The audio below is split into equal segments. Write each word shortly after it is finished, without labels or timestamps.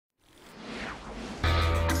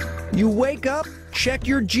You wake up, check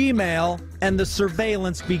your Gmail, and the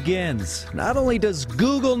surveillance begins. Not only does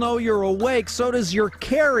Google know you're awake, so does your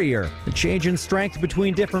carrier. The change in strength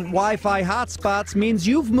between different Wi-Fi hotspots means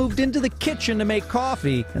you've moved into the kitchen to make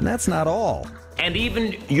coffee, and that's not all. And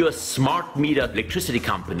even your smart meter electricity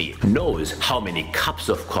company knows how many cups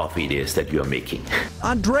of coffee it is that you're making.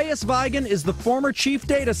 Andreas Weigen is the former chief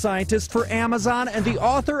data scientist for Amazon and the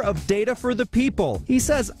author of Data for the People. He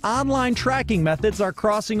says online tracking methods are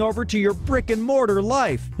crossing over to your brick and mortar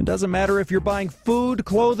life. It doesn't matter if you're buying food,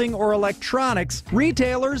 clothing, or electronics,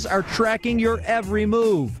 retailers are tracking your every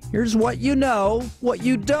move. Here's what you know, what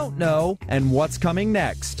you don't know, and what's coming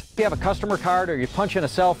next. You have a customer card or you punch in a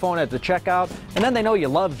cell phone at the checkout, and then they know you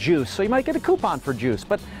love juice, so you might get a coupon for juice.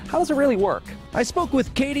 But how does it really work? I spoke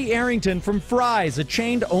with Katie Arrington from Fry's, a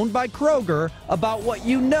chain owned by Kroger, about what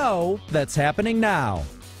you know that's happening now.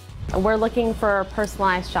 We're looking for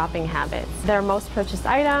personalized shopping habits. Their most purchased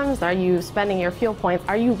items, are you spending your fuel points?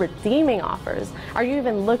 Are you redeeming offers? Are you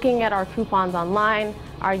even looking at our coupons online?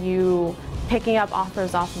 Are you picking up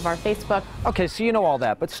offers off of our Facebook? Okay, so you know all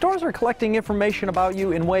that, but stores are collecting information about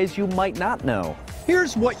you in ways you might not know.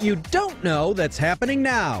 Here's what you don't know that's happening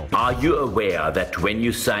now. Are you aware that when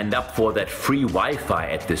you signed up for that free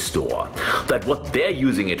Wi-Fi at the store, that what they're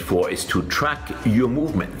using it for is to track your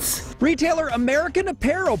movements? Retailer American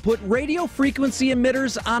Apparel put radio frequency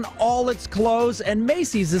emitters on all its clothes, and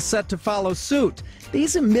Macy's is set to follow suit.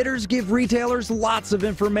 These emitters give retailers lots of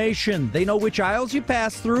information. They know which aisles you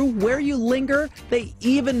pass through, where you linger. They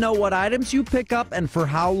even know what items you pick up and for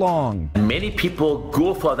how long. Many people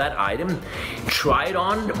go for that item, try it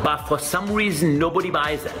on, but for some reason nobody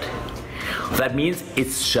buys it. That means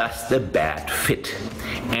it's just a bad fit,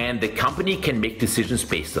 and the company can make decisions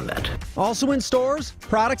based on that. Also in stores,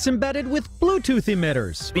 products embedded with Bluetooth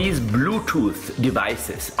emitters. These Bluetooth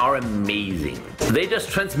devices are amazing. They just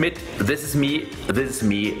transmit, this is me, this is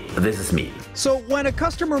me, this is me. So when a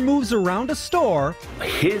customer moves around a store,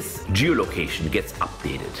 his geolocation gets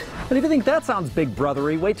updated. But if you think that sounds Big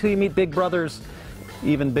Brothery, wait till you meet Big Brother's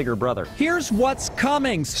even bigger brother. Here's what's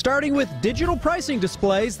coming, starting with digital pricing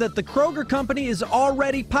displays that the Kroger company is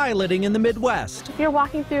already piloting in the Midwest. If you're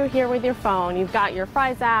walking through here with your phone, you've got your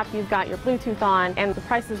Fry's app, you've got your Bluetooth on, and the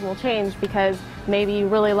prices will change because maybe you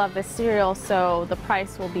really love this cereal, so the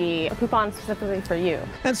price will be a coupon specifically for you.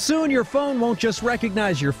 And soon your phone won't just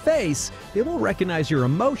recognize your face, it will recognize your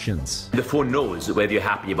emotions. The phone knows whether you're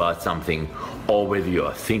happy about something, or whether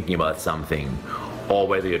you're thinking about something, or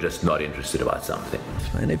whether you're just not interested about something.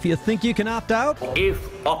 And if you think you can opt out? If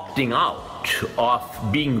opting out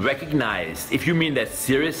of being recognized, if you mean that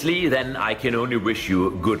seriously, then I can only wish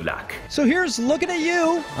you good luck. So here's looking at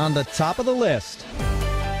you on the top of the list.